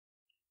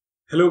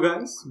Hello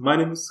guys, my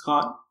name is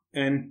Khan,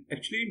 and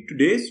actually in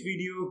today's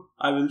video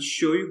I will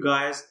show you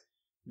guys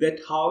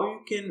that how you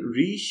can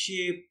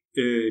reshape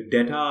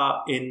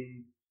data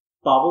in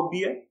Power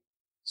BI.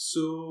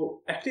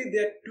 So actually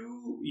there are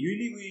two,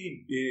 usually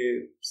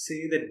we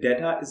say that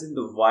data is in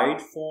the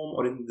wide form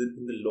or in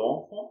the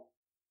long form.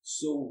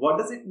 So what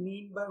does it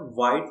mean by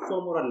wide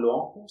form or a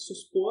long form? So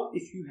suppose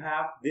if you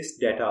have this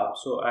data,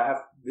 so I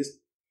have this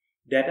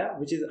data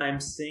which is I'm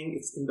saying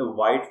it's in the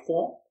wide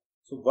form.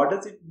 So what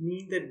does it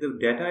mean that the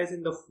data is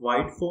in the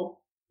wide form?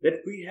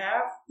 That we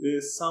have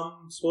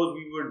suppose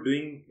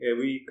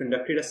we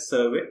conducted a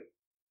survey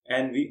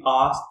and we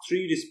asked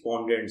 3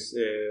 respondents.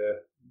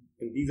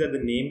 And these are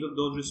the names of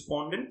those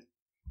respondents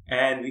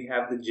and we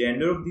have the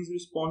gender of these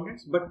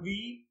respondents. But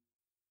we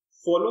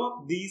follow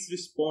up these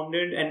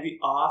respondents and we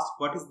ask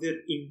what is their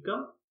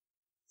income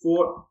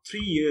for 3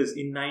 years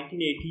in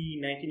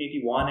 1980,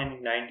 1981 and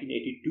in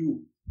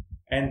 1982.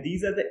 And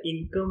these are the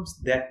incomes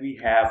that we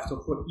have.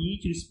 So for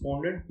each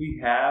respondent,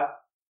 we have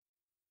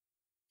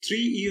 3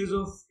 years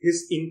of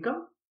his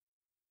income.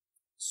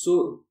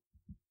 So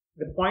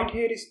the point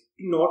here is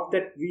to note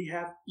that we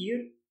have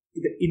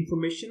the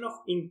information of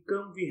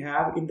income we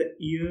have in the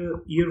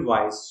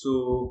year-wise.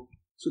 So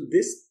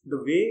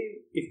the way,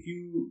 if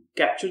you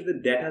capture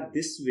the data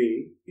this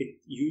way, it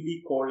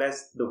usually called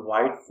as the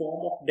wide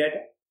form of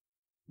data.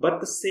 But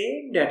the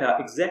same data,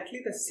 exactly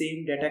the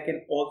same data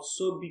can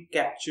also be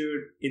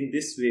captured in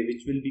this way,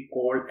 which will be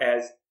called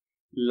as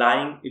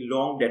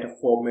long data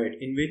format,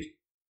 in which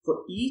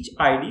for each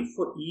ID,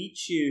 for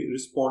each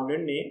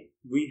respondent name,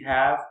 we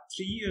have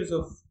 3 years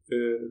of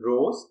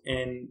rows,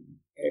 and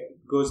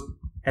it goes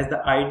as the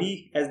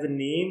ID, as the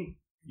name,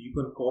 you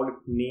can call it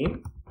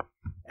name.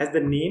 As the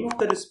name of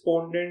the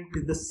respondent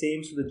is the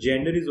same, so the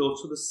gender is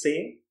also the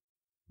same.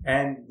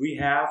 And we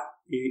have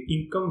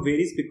income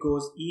varies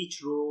because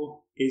each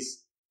row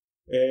is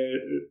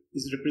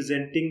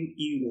representing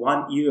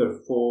 1 year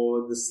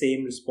for the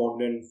same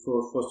respondent.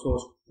 For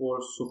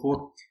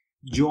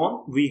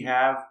John, we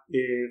have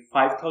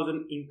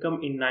 5,000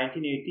 income in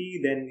 1980.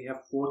 Then we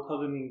have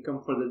 4,000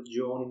 income for the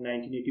John in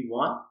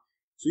 1981.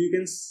 So you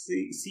can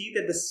see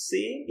that the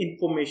same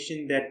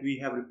information that we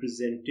have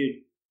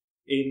represented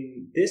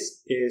in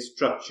this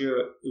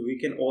structure, we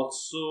can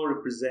also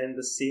represent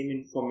the same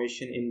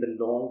information in the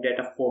long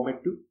data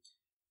format too.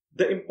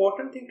 The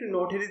important thing to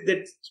note here is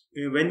that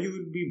when you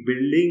will be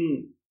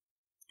building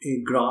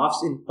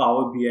graphs in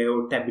Power BI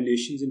or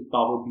tabulations in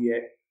Power BI,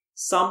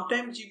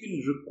 sometimes you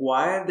will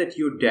require that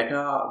your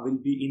data will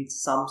be in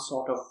some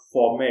sort of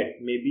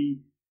format.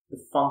 Maybe the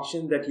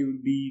function that you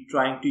will be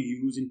trying to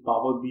use in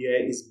Power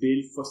BI is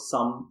built for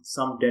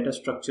some data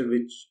structure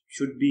which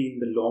should be in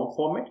the long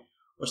format.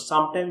 Or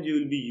sometimes you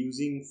will be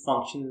using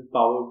functions in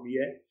Power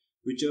BI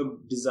which are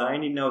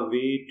designed in a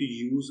way to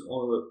use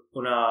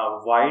on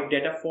a wide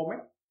data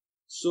format.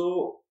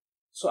 So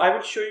I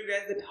will show you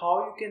guys that how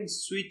you can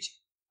switch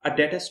a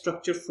data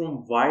structure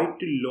from wide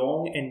to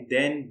long and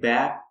then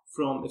back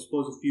from,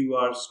 suppose if you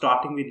are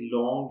starting with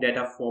long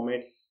data format,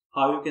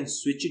 how you can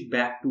switch it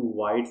back to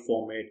wide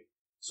format.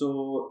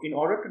 So in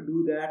order to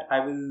do that,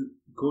 I will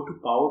go to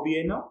Power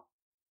BI now.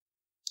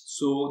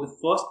 So the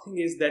first thing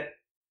is that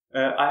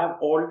I have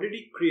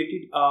already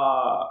created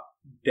a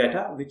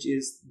data which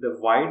is the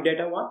wide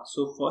data one.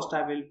 So first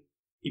I will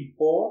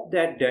import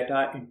that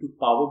data into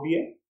Power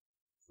BI.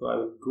 So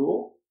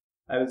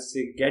I will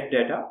say get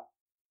data.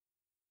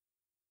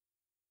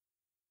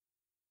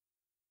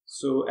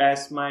 So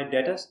as my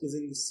data is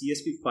in the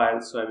CSV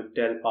file, so I will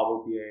tell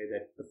Power BI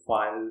that the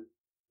file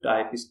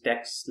type is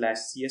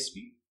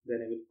text/CSV.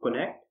 Then I will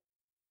connect.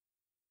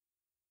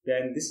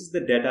 Then this is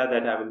the data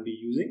that I will be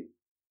using.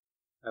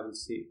 I will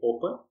say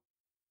open.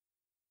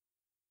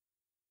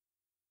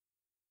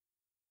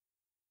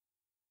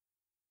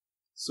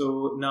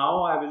 So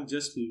now I will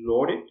just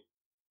load it.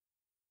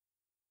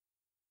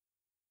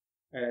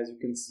 As you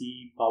can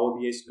see, Power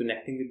BI is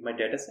connecting with my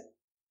dataset.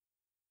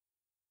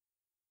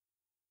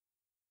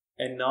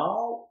 And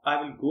now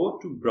I will go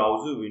to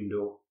browser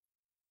window,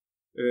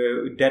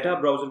 data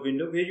browser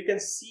window, where you can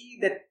see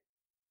that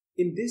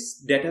in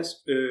this data,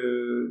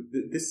 in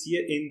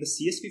the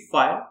CSV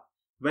file,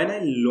 when I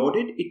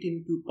loaded it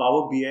into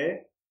Power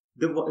BI,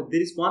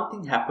 there is one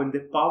thing happened.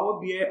 The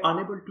Power BI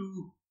unable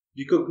to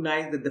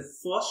recognize that the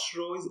first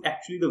row is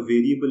actually the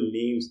variable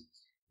names.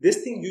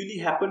 This thing usually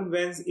happens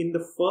when in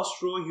the first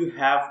row you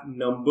have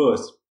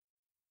numbers.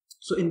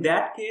 So in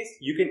that case,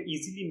 you can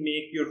easily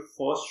make your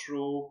first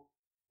row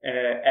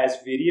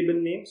as variable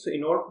name. So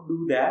in order to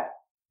do that,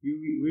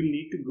 you will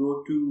need to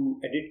go to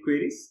edit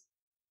queries.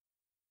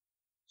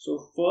 So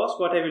first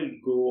what I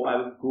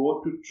will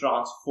go to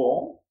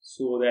transform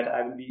so that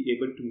I will be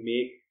able to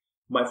make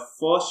my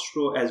first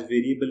row as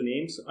variable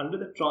names. So under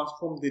the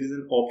transform, there is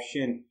an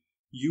option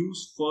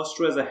use first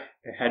row as a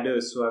header.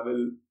 So I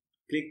will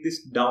click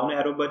this down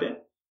arrow button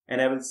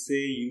and I will say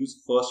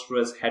use first row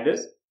as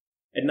headers.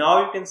 And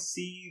now you can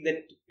see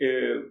that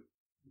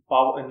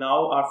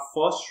now our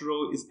first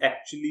row is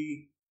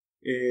actually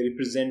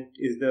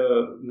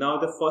now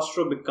the first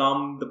row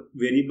become the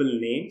variable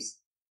names.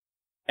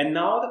 And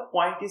now the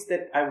point is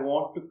that I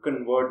want to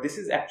convert. This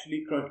is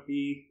actually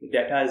currently the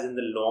data is in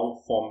the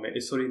long format,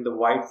 in the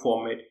wide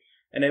format,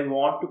 and I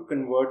want to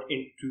convert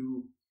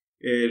into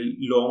a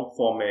long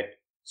format.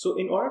 So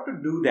in order to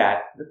do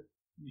that,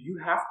 you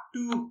have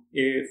to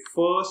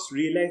first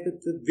realize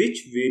that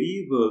which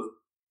variables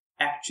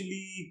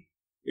actually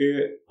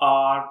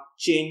are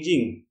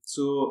changing.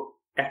 So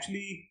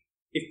actually,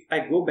 if I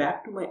go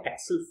back to my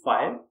Excel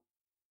file,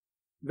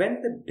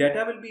 when the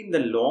data will be in the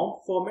long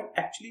format,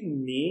 actually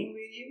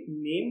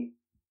name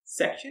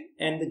section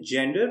and the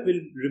gender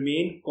will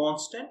remain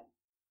constant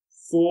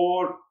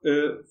for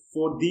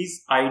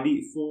these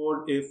ID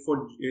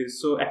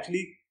so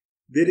actually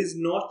there is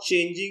no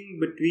change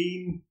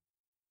between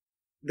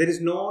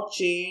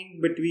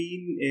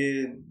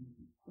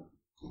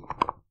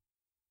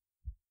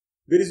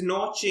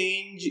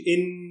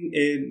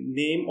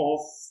name of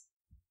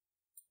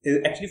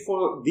actually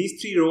for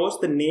these three rows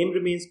the name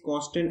remains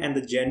constant and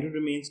the gender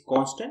remains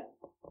constant.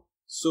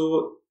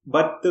 So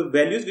but the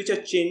values which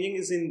are changing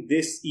is in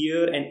this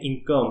year and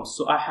income.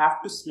 So I have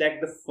to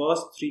select the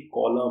first three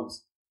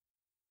columns.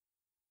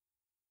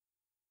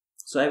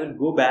 So I will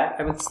go back,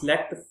 I will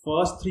select the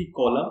first three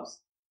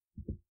columns,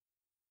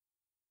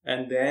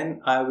 and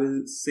then I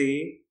will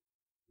say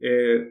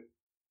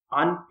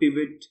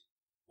unpivot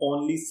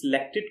only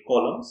selected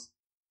columns.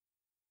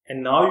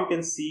 And now you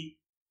can see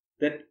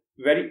that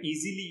very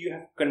easily you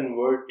have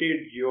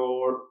converted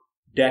your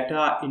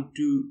data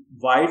into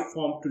wide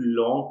form to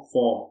long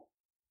form.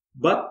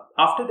 But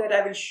after that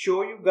I will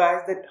show you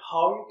guys that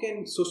how you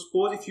can, so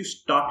suppose if you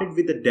started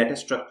with a data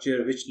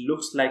structure which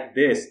looks like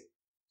this,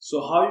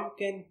 so how you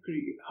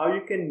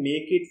can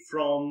make it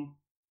from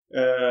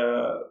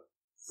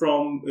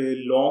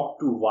long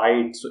to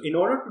wide. So in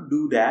order to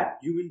do that,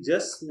 you will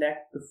just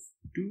select the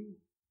two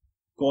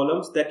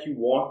columns that you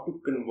want to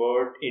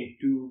convert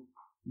into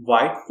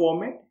wide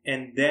format,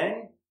 and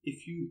then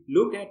if you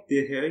look at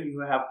here, you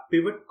have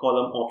pivot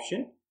column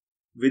option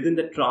within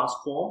the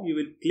transform. You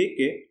will click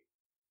it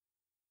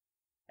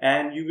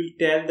and you will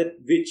tell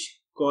that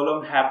which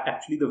column have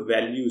actually the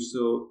value.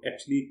 So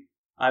actually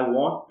I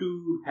want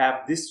to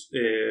have this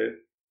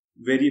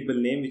variable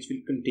name which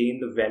will contain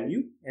the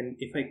value, and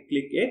if I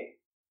click it,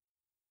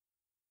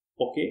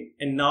 okay,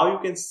 and now you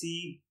can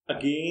see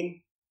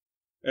again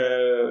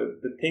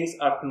the things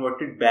are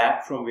converted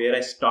back from where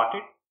I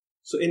started.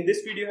 So in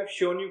this video I have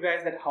shown you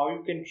guys that how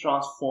you can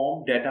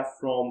transform data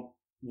from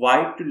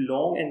wide to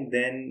long and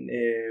then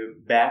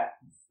back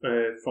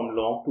from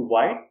long to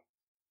wide.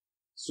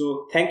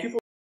 So thank you for